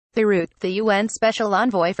BEIRUT, the UN Special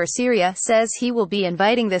Envoy for Syria, says he will be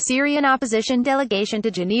inviting the Syrian opposition delegation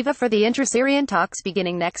to Geneva for the intraSyrian talks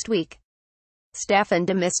beginning next week. Staffan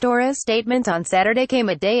de Misturas' statement on Saturday came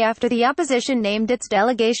a day after the opposition named its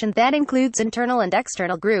delegation, that includes internal and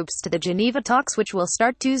external groups, to the Geneva talks, which will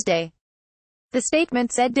start Tuesday. The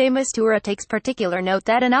statement said de Mistura takes particular note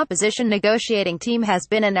that an opposition negotiating team has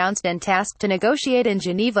been announced and tasked to negotiate in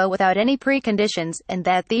Geneva without any preconditions, and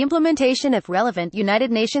that the implementation of relevant United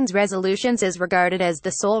Nations resolutions is regarded as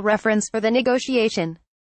the sole reference for the negotiation.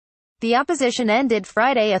 The opposition ended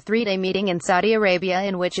Friday a three-day meeting in Saudi Arabia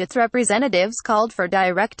in which its representatives called for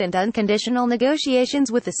direct and unconditional negotiations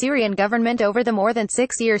with the Syrian government over the more than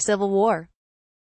 6-year civil war.